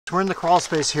So we're in the crawl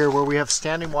space here where we have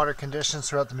standing water conditions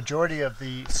throughout the majority of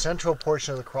the central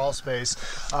portion of the crawl space.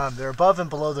 They're above and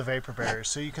below the vapor barrier.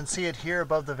 So you can see it here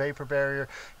above the vapor barrier.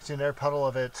 You see an air puddle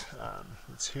of it.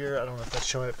 It's here. I don't know if that's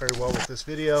showing it very well with this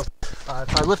video. If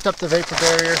I lift up the vapor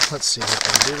barrier, let's see if I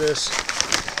can do this.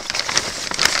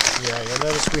 Yeah, you'll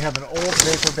notice we have an old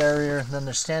vapor barrier, and then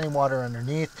there's standing water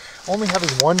underneath. Only having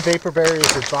one vapor barrier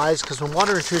is advised because when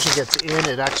water intrusion gets in,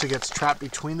 it actually gets trapped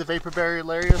between the vapor barrier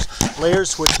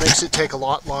layers, which makes it take a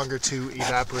lot longer to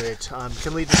evaporate.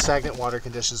 Can lead to stagnant water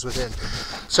conditions within.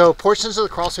 So portions of the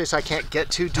crawl space I can't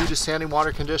get to due to standing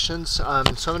water conditions. So I'm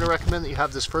going to recommend that you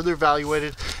have this further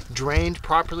evaluated, drained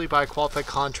properly by a qualified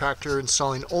contractor,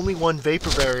 installing only one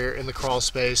vapor barrier in the crawl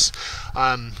space,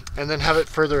 and then have it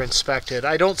further inspected.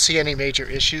 I don't see any major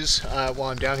issues while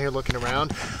I'm down here looking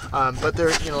around, but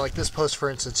there, like this post for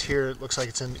instance here, it looks like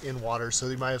it's in water, so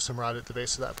you might have some rot at the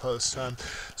base of that post.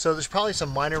 So there's probably some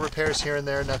minor repairs here and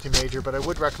there, nothing major, but I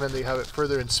would recommend that you have it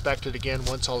further inspected again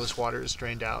once all this water is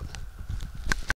drained out.